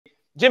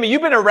Jimmy,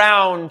 you've been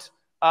around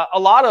a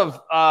lot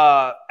of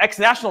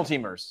ex-national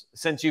teamers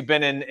since you've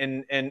been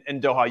in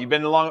Doha. You've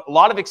been along a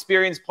lot of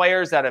experienced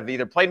players that have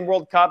either played in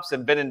World Cups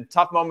and been in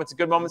tough moments and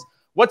good moments.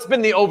 What's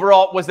been the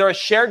overall? Was there a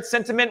shared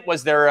sentiment?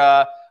 Was there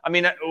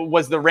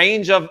was the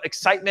range of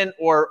excitement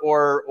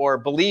or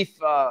belief?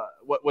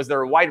 Was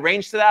there a wide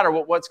range to that,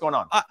 or what's going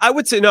on? I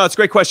would say no. It's a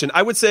great question.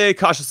 I would say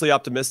cautiously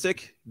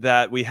optimistic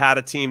that we had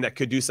a team that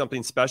could do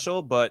something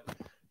special, but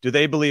do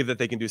they believe that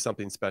they can do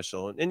something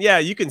special? And yeah,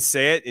 you can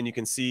say it, and you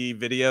can see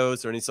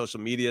videos or any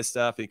social media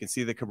stuff, and you can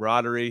see the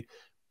camaraderie,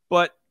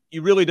 but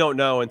you really don't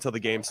know until the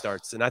game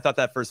starts. And I thought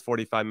that first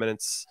 45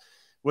 minutes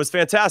was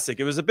fantastic.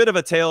 It was a bit of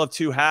a tale of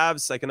two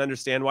halves. I can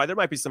understand why there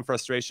might be some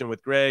frustration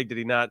with Greg. Did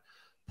he not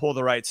pull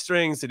the right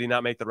strings? Did he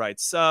not make the right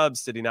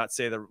subs? Did he not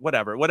say the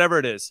whatever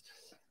it is?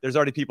 There's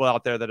already people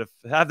out there that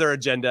have their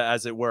agenda,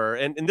 as it were.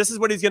 And this is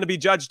what he's going to be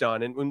judged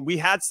on. And when we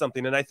had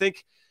something, and I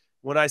think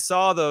when I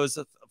saw those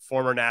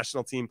former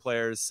national team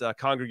players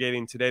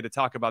congregating today to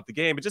talk about the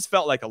game, it just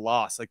felt like a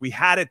loss. Like we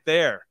had it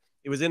there.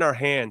 It was in our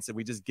hands and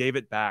we just gave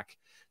it back.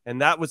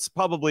 And that was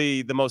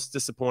probably the most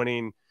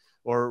disappointing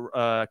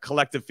or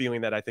collective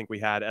feeling that I think we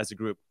had as a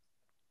group.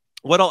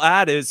 What I'll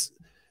add is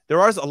there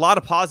are a lot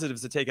of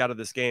positives to take out of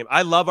this game.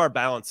 I love our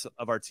balance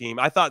of our team.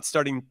 I thought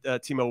starting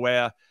Timo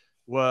Weah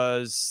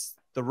was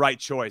the right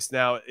choice.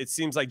 Now, it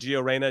seems like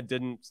Gio Reyna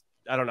didn't,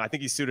 I don't know, I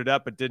think he suited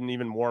up, but didn't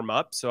even warm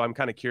up. So I'm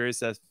kind of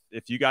curious as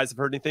if you guys have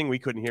heard anything. We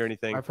couldn't hear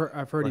anything. I've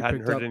heard he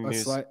picked up a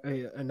slight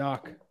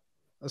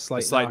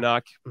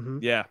knock. Mm-hmm.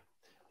 Yeah.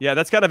 Yeah,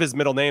 that's kind of his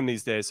middle name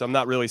these days, so I'm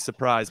not really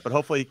surprised. But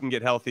hopefully he can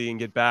get healthy and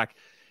get back.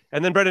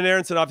 And then Brendan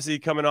Aronson, obviously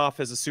coming off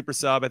as a super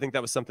sub. I think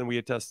that was something we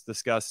had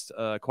discussed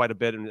quite a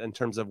bit in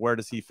terms of where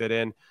does he fit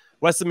in.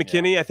 Weston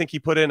McKennie, I think he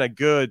put in a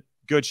good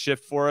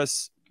shift for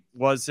us.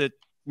 Was it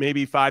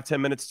maybe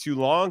 5-10 minutes too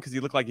long? Because he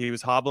looked like he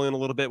was hobbling a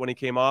little bit when he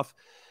came off.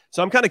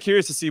 So I'm kind of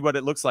curious to see what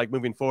it looks like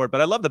moving forward. But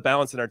I love the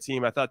balance in our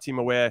team. I thought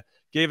Timo Weah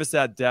gave us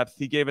that depth.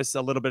 He gave us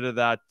a little bit of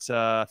that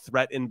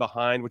threat in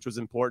behind, which was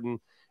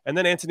important. And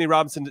then Anthony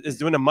Robinson is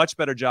doing a much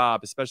better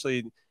job,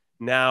 especially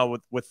now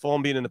with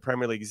Fulham being in the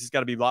Premier League. He's got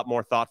to be a lot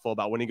more thoughtful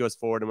about when he goes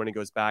forward and when he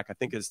goes back. I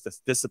think his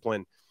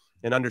discipline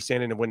and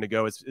understanding of when to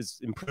go is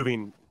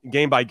improving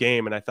game by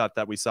game, and I thought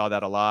that we saw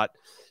that a lot.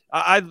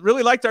 I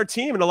really liked our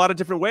team in a lot of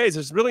different ways.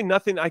 There's really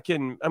nothing we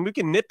can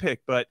nitpick,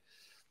 but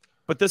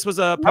this was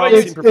a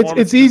promising performance.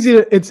 It's easy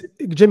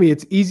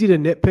to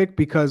nitpick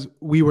because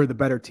we were the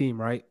better team,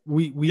 right?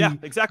 We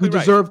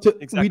deserve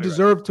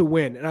to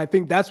win, and I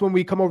think that's when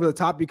we come over the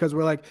top because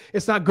we're like,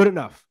 it's not good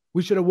enough.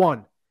 We should have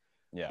won.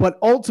 Yeah. But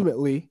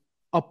ultimately,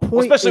 a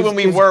point, especially when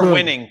we were good.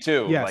 Winning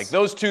too. Yes. Like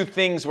those two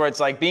things where it's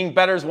like being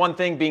better is one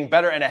thing, being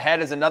better and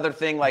ahead is another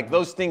thing. Like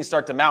those things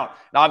start to mount.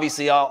 And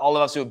obviously, all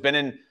of us who have been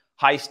in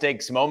high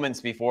stakes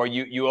moments before,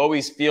 you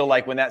always feel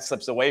like when that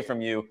slips away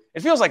from you,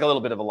 it feels like a little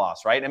bit of a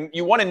loss, right? And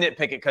you want to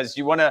nitpick it because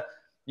you want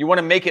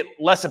to make it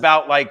less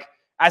about, like,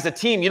 as a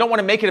team, you don't want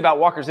to make it about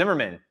Walker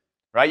Zimmerman,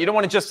 right? You don't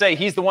want to just say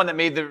he's the one that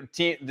made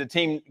the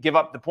team give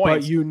up the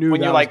points. But you knew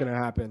that was going to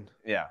happen.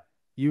 Yeah.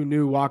 You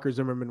knew Walker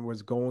Zimmerman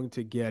was going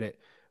to get it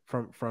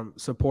from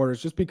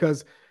supporters just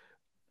because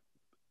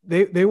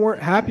they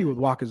weren't happy with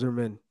Walker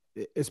Zimmerman,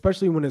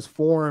 especially when his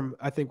form,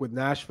 I think, with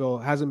Nashville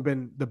hasn't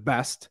been the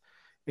best.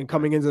 And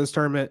coming into this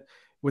tournament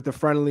with the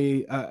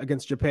friendly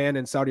against Japan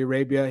and Saudi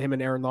Arabia, him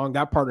and Aaron Long,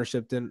 that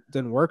partnership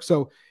didn't work.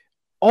 So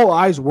all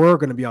eyes were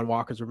going to be on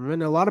Walker Zimmerman.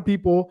 And a lot of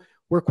people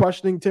were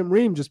questioning Tim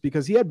Ream just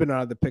because he had been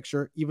out of the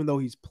picture, even though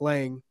he's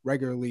playing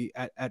regularly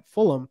at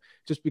Fulham,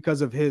 just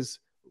because of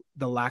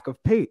the lack of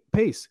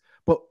pace.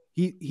 But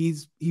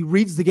he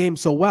reads the game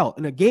so well.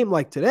 In a game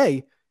like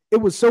today,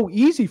 it was so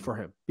easy for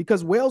him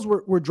because Wales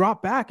were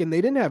dropped back and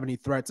they didn't have any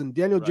threats. And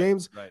Daniel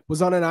James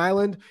was on an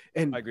island.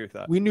 And I agree with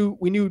that. We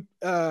knew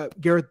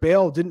Gareth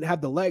Bale didn't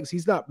have the legs.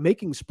 He's not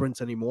making sprints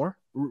anymore.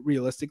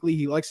 Realistically,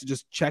 he likes to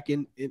just check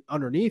in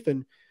underneath.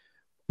 And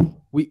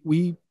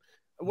we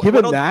give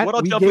him that. What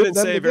I'll jump in and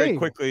say very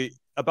quickly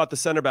about the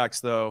center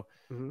backs, though,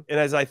 and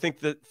as I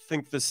think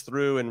this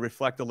through and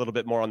reflect a little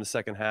bit more on the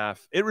second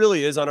half, it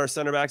really is on our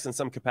center backs in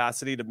some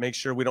capacity to make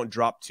sure we don't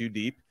drop too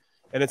deep.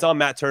 And it's on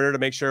Matt Turner to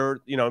make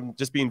sure,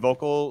 just being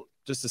vocal,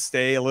 just to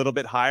stay a little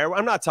bit higher.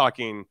 I'm not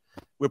talking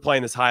we're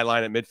playing this high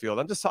line at midfield.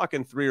 I'm just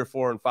talking 3 or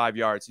 4 and 5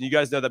 yards. And you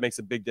guys know that makes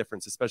a big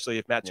difference, especially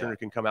if Matt Turner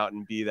can come out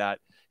and be that.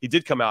 He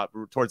did come out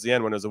towards the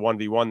end when it was a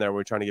 1v1 there. We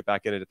were trying to get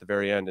back in it at the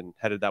very end and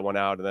headed that one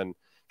out. And then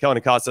Kellen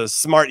Acosta,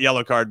 smart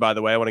yellow card, by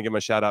the way. I want to give him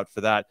a shout out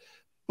for that.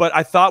 But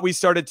I thought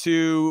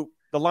the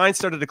line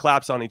started to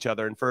collapse on each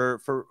other. And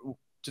to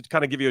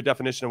kind of give you a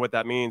definition of what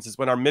that means is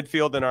when our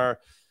midfield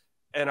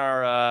and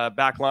our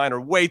back line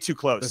are way too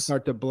close. They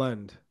start to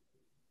blend.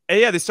 And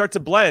yeah, they start to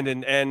blend.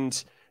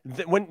 And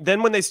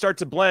when they start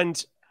to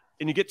blend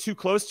and you get too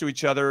close to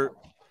each other,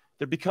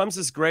 there becomes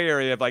this gray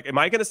area of like, am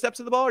I going to step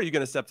to the ball or are you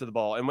going to step to the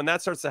ball? And when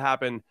that starts to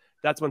happen,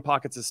 that's when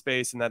pockets of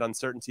space and that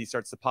uncertainty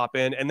starts to pop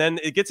in. And then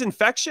it gets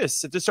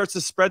infectious. It just starts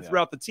to spread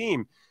throughout the team.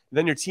 And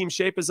then your team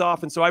shape is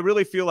off. And so I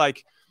really feel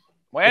like...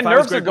 Well, and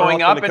nerves are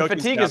going up and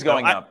fatigue is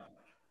going up.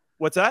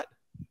 What's that?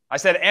 I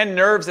said, and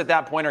nerves at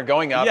that point are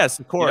going up. Yes,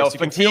 of course. You know,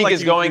 fatigue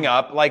is going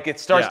up. Like it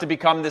starts to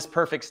become this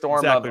perfect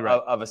storm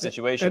of a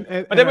situation.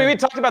 But then we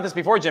talked about this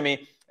before,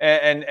 Jimmy,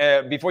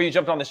 and before you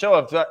jumped on the show,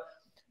 of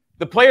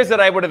the players that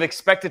I would have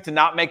expected to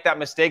not make that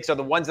mistakes are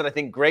the ones that I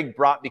think Greg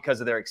brought because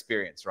of their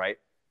experience, right?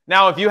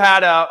 Now, if you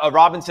had a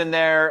Robinson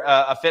there,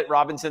 a fit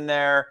Robinson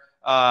there,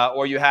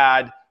 or you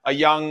had a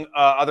young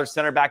other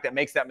center back that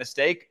makes that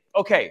mistake,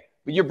 okay.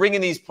 But you're bringing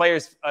these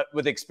players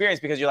with experience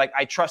because you're like,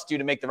 I trust you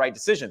to make the right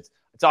decisions.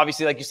 It's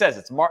obviously, like you said,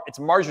 it's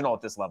marginal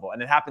at this level,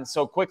 and it happens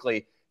so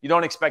quickly. You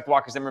don't expect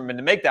Walker Zimmerman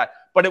to make that.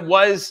 But it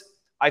was,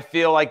 I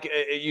feel like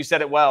you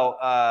said it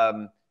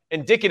well,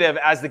 indicative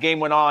as the game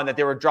went on that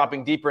they were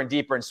dropping deeper and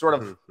deeper and sort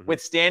of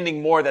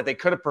withstanding more that they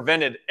could have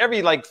prevented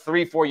every like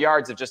 3-4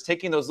 yards of just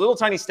taking those little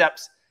tiny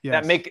steps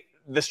that make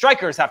the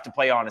strikers have to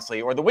play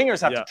honestly, or the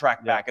wingers have to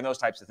track back and those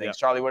types of things.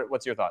 Charlie,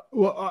 what's your thought?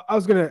 Well, I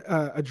was going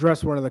to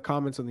address one of the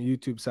comments on the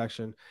YouTube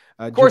section.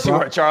 Of course you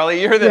are, Charlie.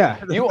 You're the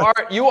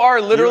you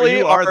are literally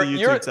you are the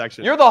YouTube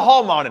section. You're the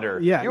hall monitor.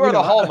 Yeah, you are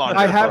the hall monitor.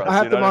 I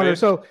have the monitor.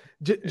 So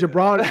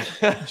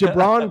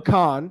Jabron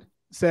Khan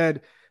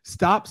said,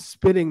 "Stop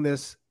spinning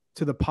this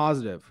to the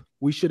positive.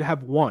 We should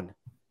have won.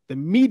 The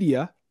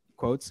media,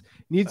 quotes,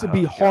 needs to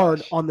be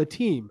hard on the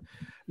team."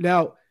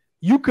 Now,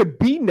 you could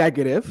be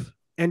negative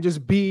and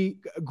just be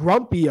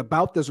grumpy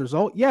about this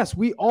result. Yes,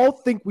 we all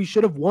think we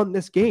should have won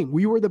this game.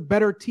 We were the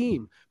better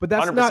team, but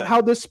that's 100%. Not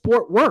how this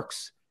sport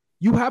works.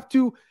 You have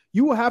to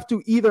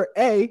either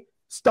A,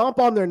 stomp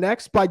on their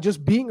necks by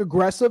just being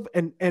aggressive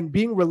and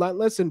being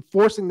relentless and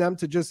forcing them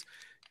to just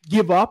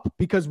give up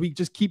because we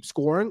just keep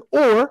scoring,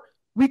 or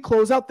we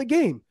close out the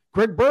game.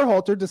 Greg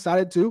Berhalter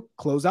decided to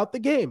close out the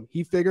game.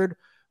 He figured,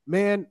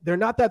 man, they're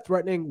not that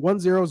threatening.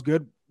 1-0 is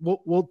good.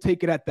 We'll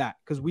take it at that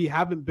because we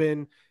haven't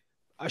been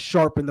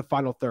sharp in the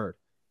final third.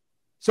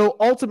 So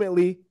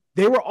ultimately,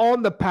 they were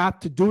on the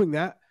path to doing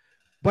that.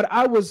 But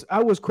I was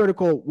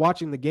critical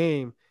watching the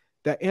game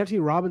that Anthony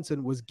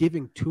Robinson was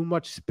giving too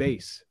much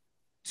space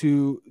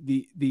to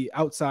the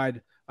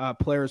outside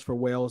players for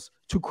Wales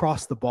to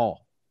cross the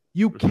ball.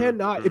 You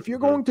cannot, if you're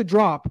going to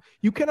drop,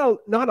 you cannot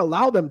not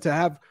allow them to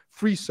have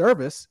free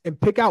service and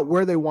pick out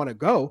where they want to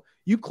go.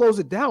 You close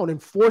it down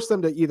and force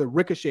them to either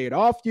ricochet it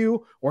off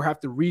you or have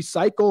to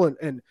recycle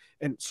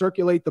and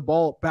circulate the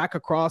ball back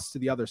across to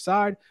the other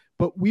side.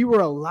 But we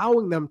were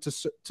allowing them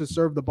to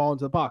serve the ball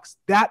into the box.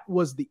 That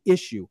was the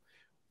issue.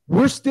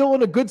 We're still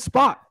in a good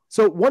spot.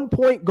 So at one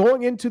point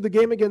going into the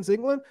game against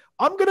England,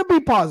 I'm going to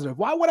be positive.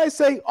 Why would I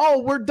say,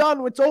 oh, we're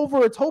done, it's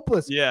over, it's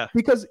hopeless? Yeah.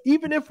 Because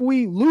even if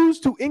we lose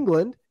to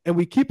England and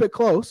we keep it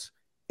close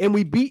and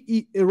we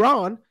beat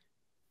Iran,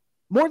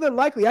 more than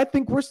likely, I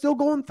think we're still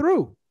going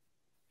through.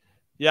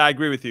 Yeah, I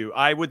agree with you.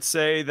 I would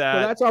say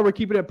that that's why we're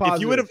keeping it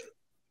positive.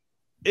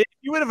 If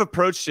you would have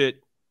approached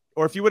it,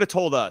 or if you would have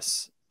told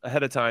us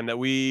ahead of time that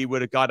we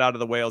would have got out of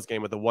the Wales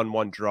game with a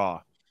 1-1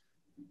 draw,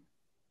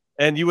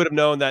 and you would have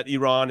known that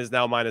Iran is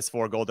now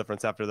 -4 goal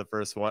difference after the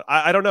first one.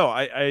 I don't know.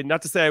 I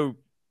not to say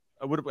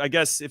I would. I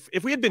guess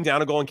if we had been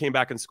down a goal and came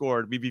back and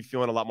scored, we'd be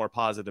feeling a lot more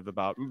positive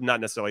about, not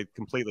necessarily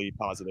completely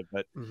positive,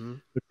 but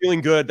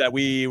feeling good that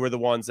we were the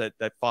ones that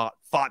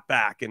fought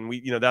back, and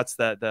we, that's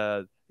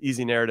the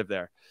easy narrative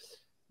there.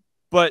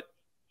 But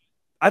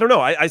I don't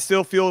know. I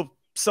still feel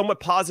somewhat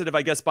positive,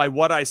 I guess, by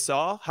what I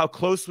saw, how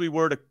close we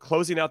were to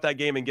closing out that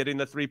game and getting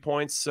the 3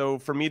 points. So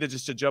for me to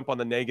jump on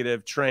the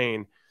negative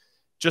train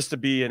just to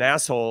be an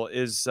asshole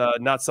is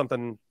not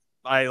something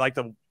I like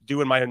to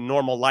do in my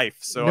normal life.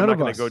 So I'm not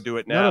going to go do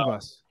it now. None of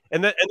us.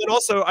 And then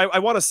also, I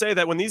want to say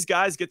that when these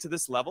guys get to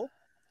this level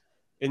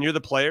and you're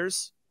the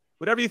players,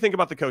 whatever you think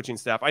about the coaching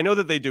staff, I know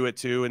that they do it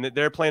too, and that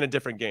they're playing a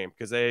different game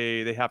because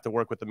they have to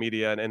work with the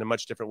media in a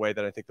much different way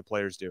than I think the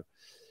players do.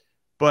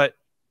 But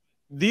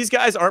these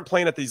guys aren't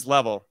playing at these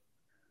level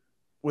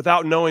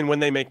without knowing when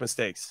they make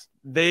mistakes.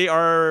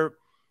 They're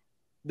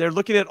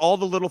looking at all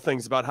the little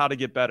things about how to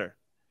get better.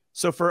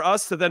 So for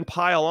us to then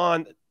pile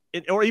on,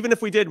 or even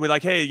if we did, we're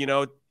like, hey,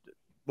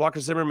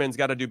 Walker Zimmerman's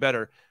got to do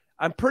better.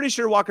 I'm pretty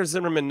sure Walker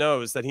Zimmerman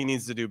knows that he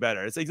needs to do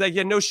better. It's like,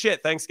 yeah, no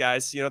shit. Thanks,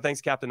 guys.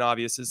 Thanks, Captain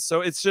Obvious.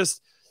 So it's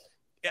just,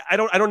 I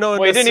don't know.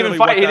 Well, he didn't even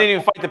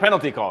fight the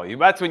penalty call.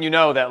 That's when you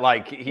know that,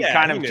 like, he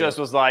kind of just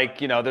was like,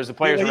 there's the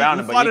players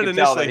around him, but you could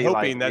tell that he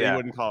hoping that he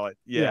wouldn't call it.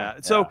 Yeah.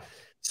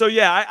 So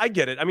yeah, I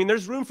get it. I mean,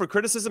 there's room for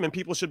criticism and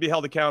people should be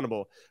held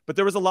accountable, but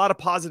there was a lot of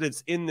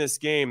positives in this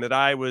game that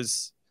I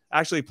was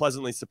actually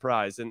pleasantly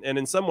surprised. And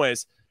in some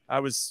ways I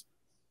was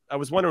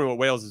wondering what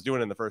Wales is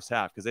doing in the first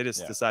half, because they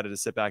just decided to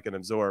sit back and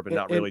absorb and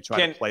not really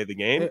try to play the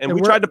game. And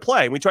we tried to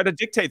play, and we tried to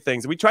dictate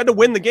things, and we tried to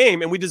win the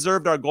game, and we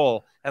deserved our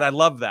goal. And I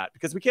love that,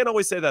 because we can't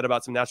always say that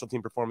about some national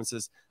team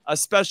performances,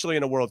 especially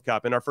in a World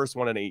Cup, in our first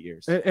one in 8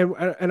 years.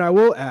 And I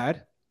will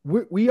add,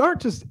 we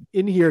aren't just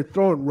in here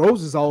throwing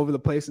roses all over the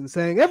place and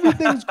saying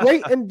everything's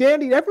great and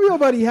dandy.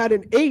 Everybody had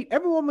an 8.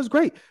 Everyone was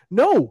great.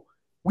 No,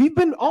 we've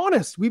been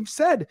honest. We've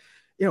said,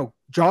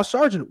 Josh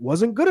Sargent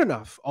wasn't good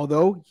enough,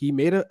 although he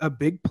made a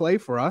big play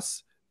for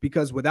us,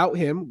 because without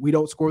him, we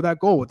don't score that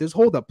goal with his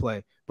hold-up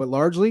play. But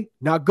largely,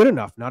 not good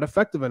enough, not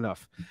effective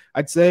enough.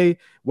 I'd say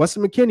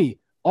Weston McKennie,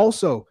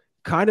 also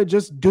kind of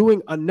just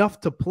doing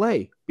enough to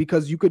play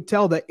because you could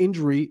tell that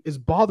injury is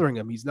bothering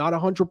him. He's not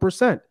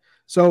 100%.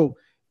 So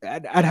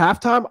at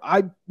halftime,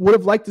 I would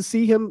have liked to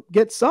see him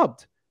get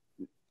subbed.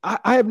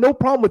 I have no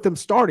problem with him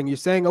starting. You're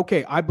saying,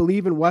 okay, I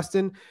believe in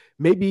Weston.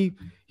 Maybe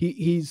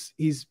he's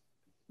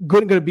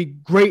going to be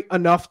great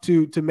enough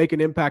to make an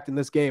impact in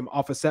this game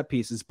off of set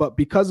pieces. But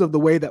because of the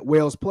way that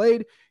Wales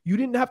played, you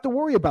didn't have to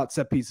worry about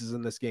set pieces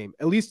in this game,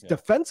 at least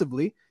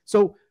defensively.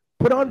 So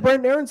put on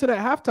Brandon Aronson at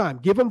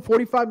halftime. Give him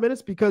 45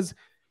 minutes because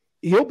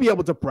he'll be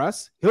able to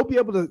press. He'll be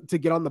able to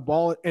get on the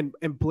ball and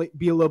play,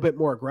 be a little bit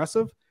more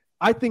aggressive.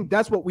 I think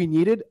that's what we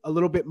needed, a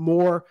little bit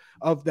more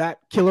of that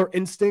killer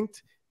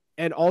instinct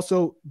and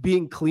also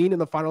being clean in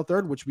the final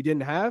third, which we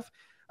didn't have.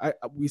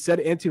 We said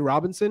Anthony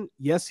Robinson.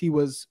 Yes, he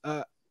was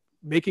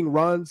making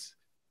runs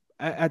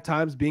at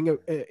times, being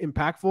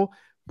impactful,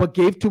 but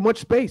gave too much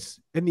space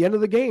in the end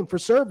of the game for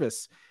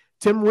service.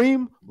 Tim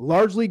Ream,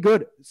 largely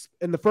good.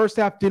 In the first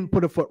half, didn't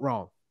put a foot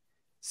wrong.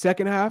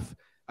 Second half,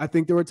 I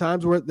think there were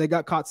times where they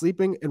got caught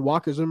sleeping, and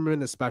Walker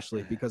Zimmerman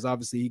especially, because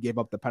obviously he gave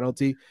up the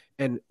penalty.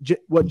 And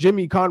what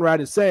Jimmy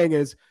Conrad is saying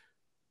is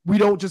we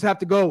don't just have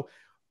to go,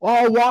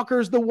 oh,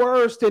 Walker's the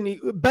worst, and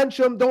bench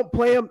him, don't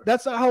play him.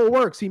 That's not how it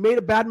works. He made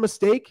a bad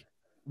mistake.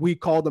 We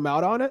called him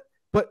out on it,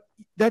 but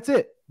that's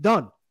it.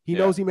 Done. He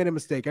knows he made a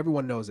mistake.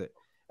 Everyone knows it.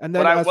 And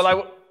then I'd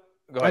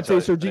say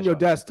Serginho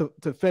Dest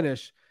to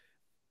finish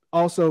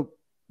also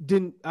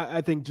didn't,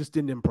 I think, just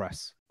didn't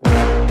impress.